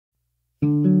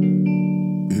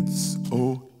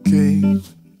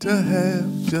to have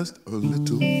just a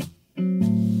little,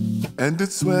 and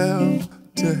it's well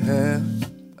to have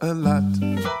a lot.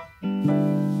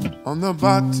 On the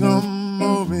bottom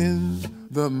or in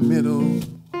the middle,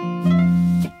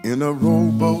 in a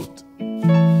rowboat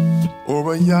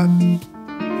or a yacht.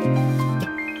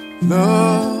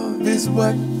 Love is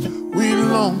what we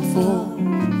long for,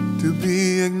 to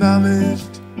be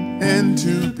acknowledged and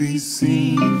to be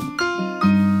seen.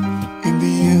 In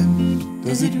the end,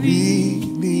 does it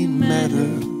really matter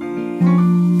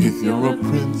if you're a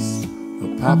prince,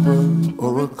 a pauper,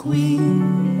 or a queen?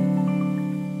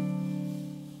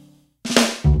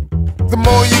 The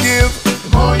more you give, the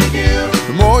more you give,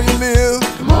 the more you live,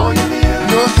 the more you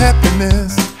live. Your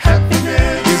happiness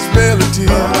is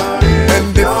relative.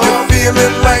 And if you're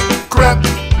feeling like crap,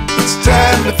 it's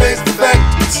time to face the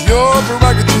fact. It's your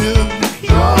prerogative,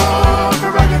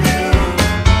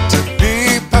 to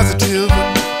be positive.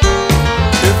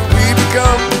 If we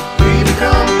become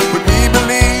what we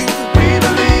believe,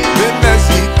 then as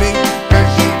ye think,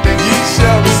 ye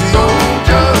shall receive.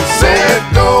 So let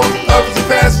go of the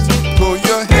past, pull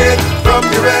your head from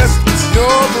your rest. It's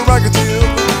your prerogative,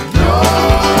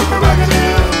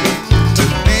 to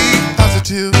be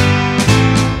positive.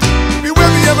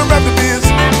 Ever after this,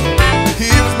 he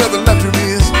was where the laughter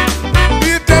is. Be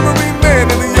a tambourine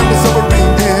man and a young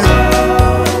submarine man.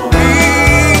 Be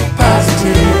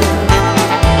positive,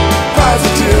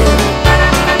 positive.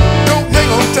 Don't hang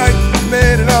on tight,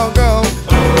 let it all go.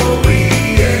 Oh,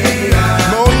 yeah. The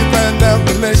more you find out,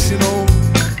 the less you know.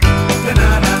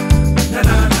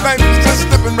 Life is just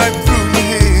slipping right through your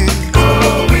head.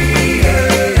 Oh,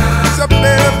 yeah. It's up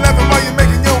there laughing while you're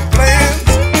making your plans.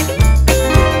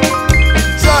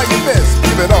 Your best,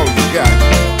 give it all you got.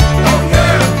 Oh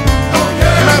yeah, oh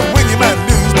yeah. You might win, you might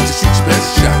lose, but you shoot your best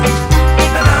shot.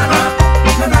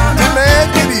 Get mad,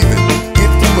 get even,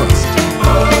 if you must.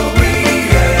 Oh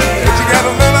yeah. But you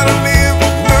gotta learn how to live,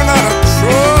 learn how to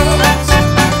trust.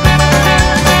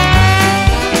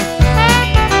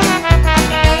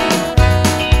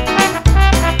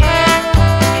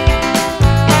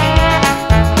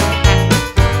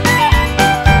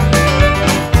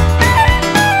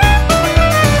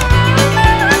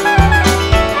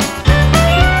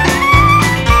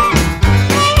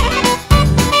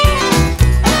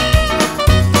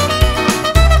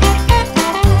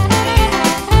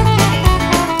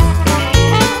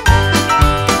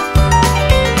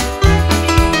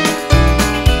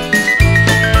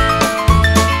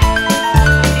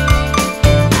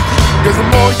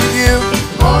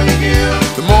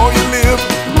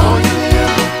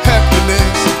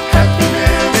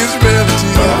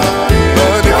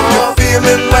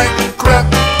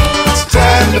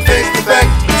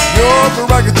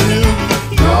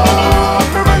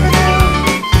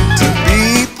 To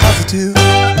be positive.